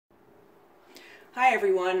Hi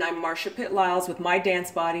everyone, I'm Marsha Pitt Lyles with My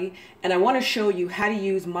Dance Body, and I want to show you how to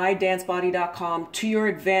use mydancebody.com to your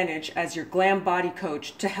advantage as your glam body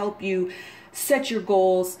coach to help you set your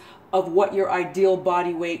goals of what your ideal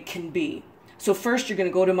body weight can be. So first you're going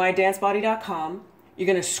to go to mydancebody.com, you're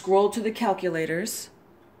going to scroll to the calculators,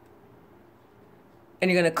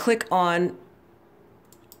 and you're going to click on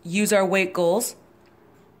Use Our Weight Goals.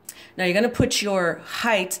 Now you're going to put your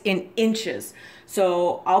height in inches.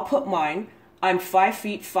 So I'll put mine. I'm 5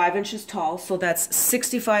 feet 5 inches tall, so that's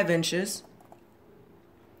 65 inches.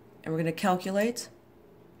 And we're going to calculate.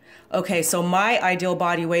 Okay, so my ideal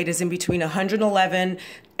body weight is in between 111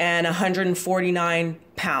 and 149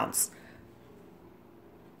 pounds.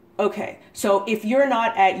 Okay, so if you're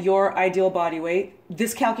not at your ideal body weight,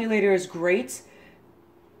 this calculator is great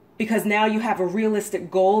because now you have a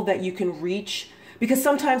realistic goal that you can reach. Because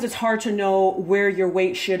sometimes it's hard to know where your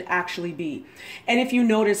weight should actually be. And if you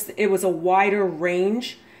notice it was a wider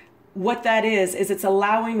range, what that is it's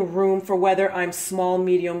allowing room for whether I'm small,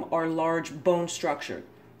 medium, or large bone structure.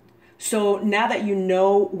 So now that you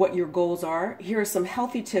know what your goals are, here are some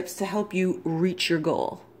healthy tips to help you reach your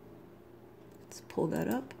goal. Let's pull that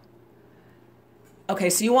up.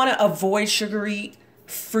 Okay, so you want to avoid sugary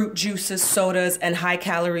fruit juices, sodas, and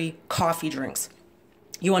high-calorie coffee drinks.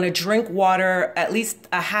 You want to drink water at least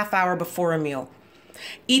a half hour before a meal.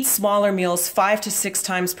 Eat smaller meals 5 to 6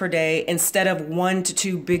 times per day instead of 1 to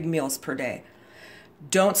 2 big meals per day.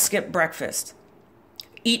 Don't skip breakfast.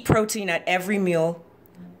 Eat protein at every meal.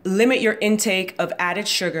 Limit your intake of added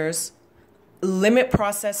sugars. Limit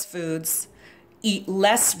processed foods. Eat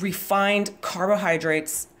less refined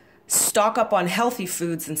carbohydrates. Stock up on healthy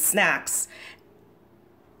foods and snacks.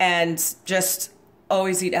 And just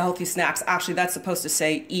always eat healthy snacks. Actually, that's supposed to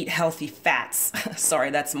say eat healthy fats. Sorry,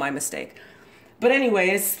 that's my mistake. But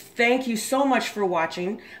anyways, thank you so much for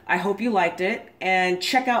watching. I hope you liked it. And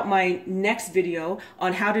check out my next video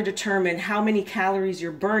on how to determine how many calories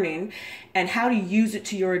you're burning and how to use it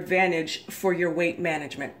to your advantage for your weight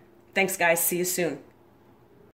management. Thanks, guys. See you soon.